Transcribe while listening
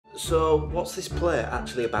So, what's this play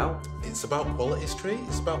actually about? It's about Quality Street,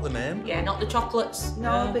 it's about the name. Yeah, not the chocolates.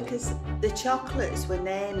 No, because the chocolates were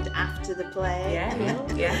named after the play.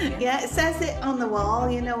 Yeah. Yeah, it says it on the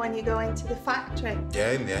wall, you know, when you go into the factory.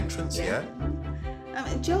 Yeah, in the entrance, yeah. I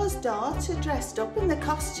mean, Joe's daughter dressed up in the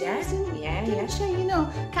costumes, didn't she? You know,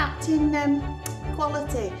 Captain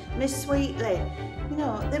Quality, Miss Sweetly. You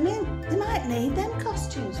know, they might need them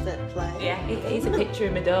costumes for the play. Yeah, here's a picture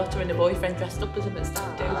of my daughter and her boyfriend dressed up as them at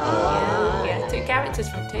start too. Yeah, two characters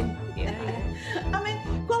from Tin. Yeah. I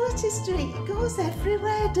mean, Quality Street goes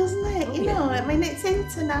everywhere, doesn't it? You know, I mean, it's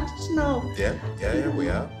international. Yeah, we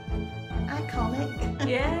are. Iconic.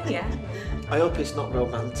 Yeah. I hope it's not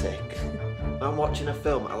romantic. When I'm watching a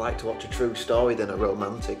film, I like to watch a true story than a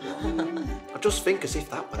romantic one. I just think as if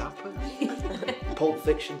that would happen. Pulp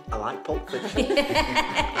Fiction, I like Pulp Fiction.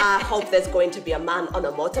 I hope there's going to be a man on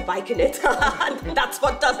a motorbike in it. That's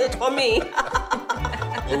what does it for me.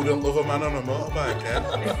 Who don't love a man on a motorbike, eh?